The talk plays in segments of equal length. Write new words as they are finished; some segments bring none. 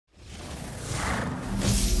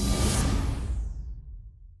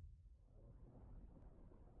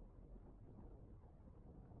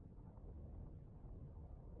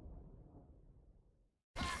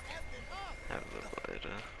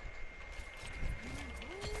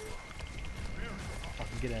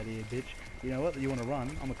Get out of here, bitch. You know what? You want to run?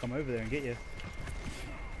 I'm gonna come over there and get you.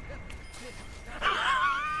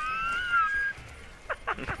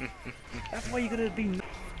 That's why you gotta be.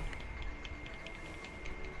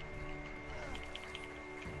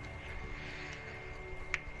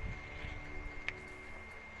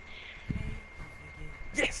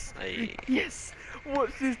 Yes! Hey. Yes!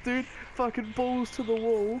 Watch this, dude. Fucking balls to the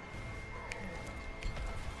wall.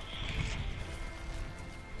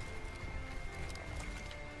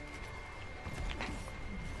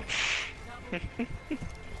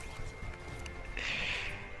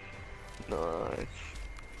 Nice.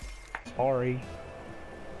 Sorry.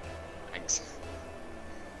 Thanks.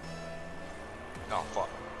 Oh fuck.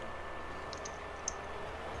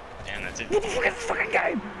 Damn, that's it. Fucking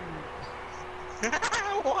game!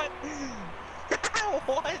 What?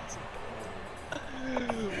 What?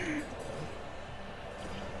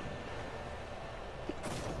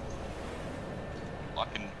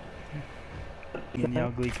 Fucking. You the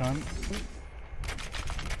ugly cunt.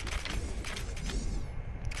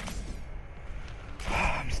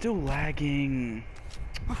 I'm still lagging.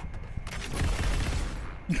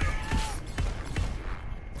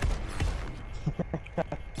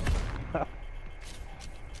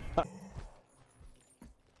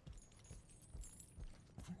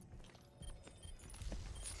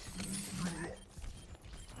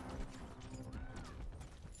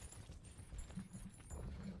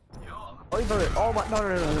 Oh my, no.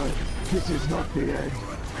 This is not the end.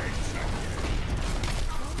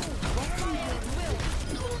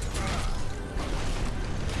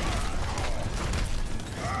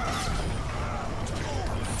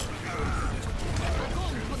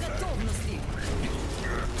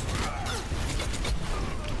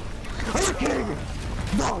 Are you kidding me?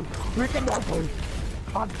 No, we cannot play.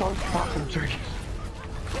 I'm so fucking serious.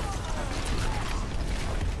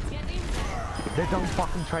 They don't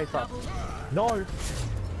fucking trace us. No!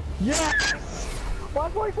 Yes! My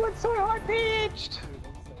voice went so high pitched!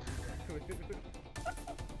 Pick me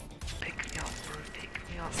up, bro. Pick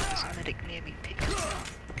me up. There's a medic near me. Pick me up.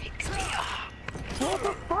 Pick me up. What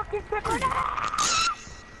the fuck is that right now?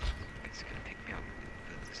 It's gonna pick me up.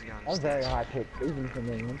 There's a guy on I'm the very stairs. high pitched, even for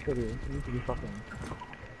me. I'm pretty. You need to be fucking.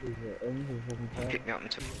 Pick me up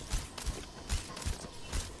and took me.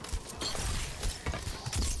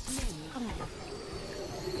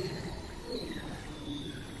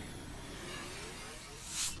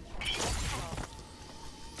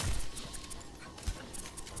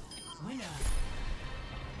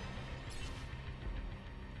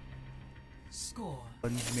 Score.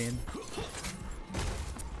 Man.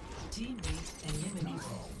 Teammate eliminated.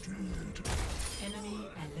 Enemy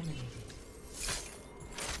eliminated.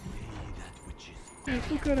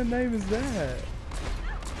 What kind of name is that?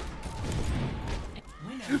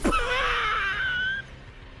 Winner.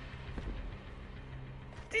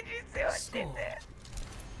 Did you see what she Score. did?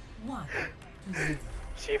 1.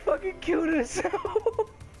 She fucking killed herself.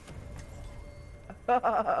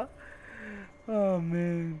 Oh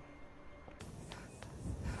man.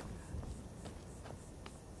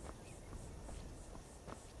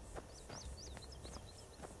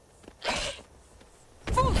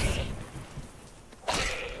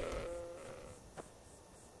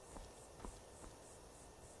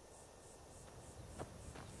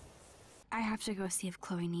 I have to go see if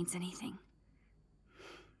Chloe needs anything.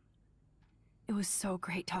 It was so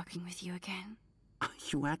great talking with you again.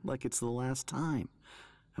 You act like it's the last time.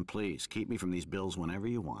 And please, keep me from these bills whenever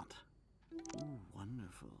you want. Ooh,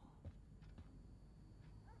 wonderful.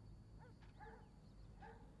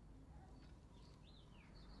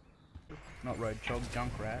 Not Roadchog,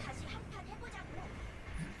 Junkrat.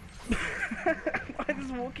 Why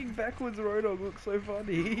does walking backwards Roadhog look so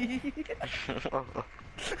funny?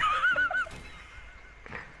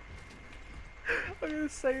 I'm gonna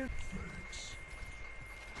say it.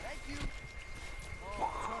 Thank you.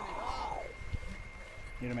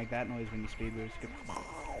 You gotta make that noise when you speed boost.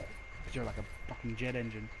 Cause you're like a fucking jet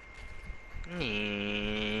engine. You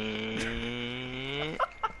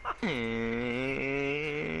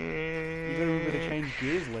gotta remember to change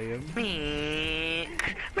gears, Liam.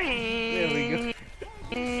 There we go.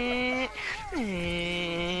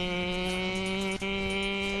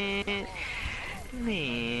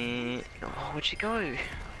 Oh, where'd she go? It's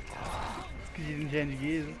cause you didn't change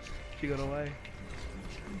gears. She got away.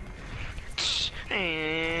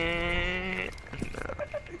 I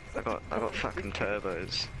got fucking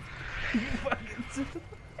turbos.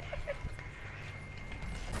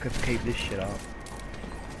 Gotta keep this shit up.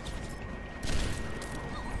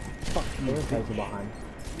 Fuck you, Behind.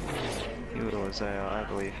 You was there, I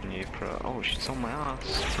believe in you, bro. Oh, she's on my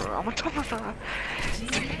ass, bro. I'm on top of her!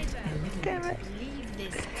 Damn it!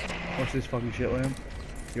 Watch this fucking shit, Liam.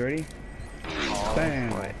 You ready?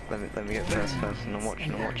 Bam! Wait, let me get first person. I'm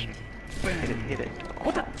watching. Bam! Hit it.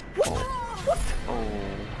 What the? What? Oh.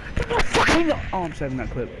 Fucking! Oh, I'm saving that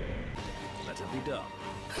clip. Let it be done.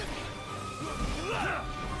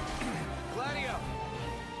 Gladio!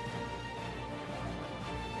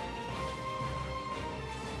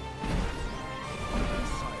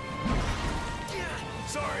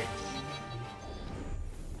 Sorry.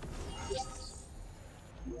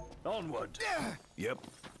 Onward. Yep.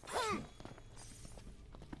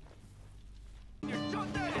 You're so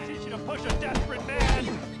bad to teach you to push a desperate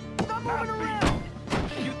man! Stop moving around!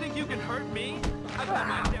 You think you can hurt me? I got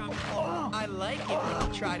my down. I like it when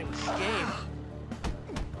you try to escape.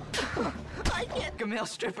 I can't. A male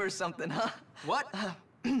stripper or something, huh? What?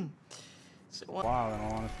 So what? Wow, in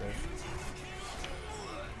all honesty.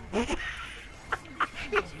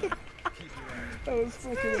 That was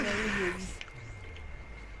fucking amazing.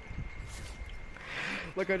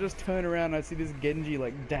 Like I just turn around and I see this Genji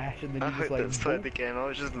like dash and then I you just hope like that's played the game. I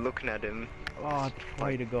was just looking at him. oh,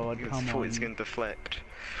 pray to God, I come thought on. he was going to deflect.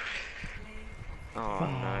 Oh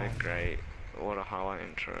no, great. What a highlight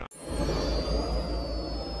intro.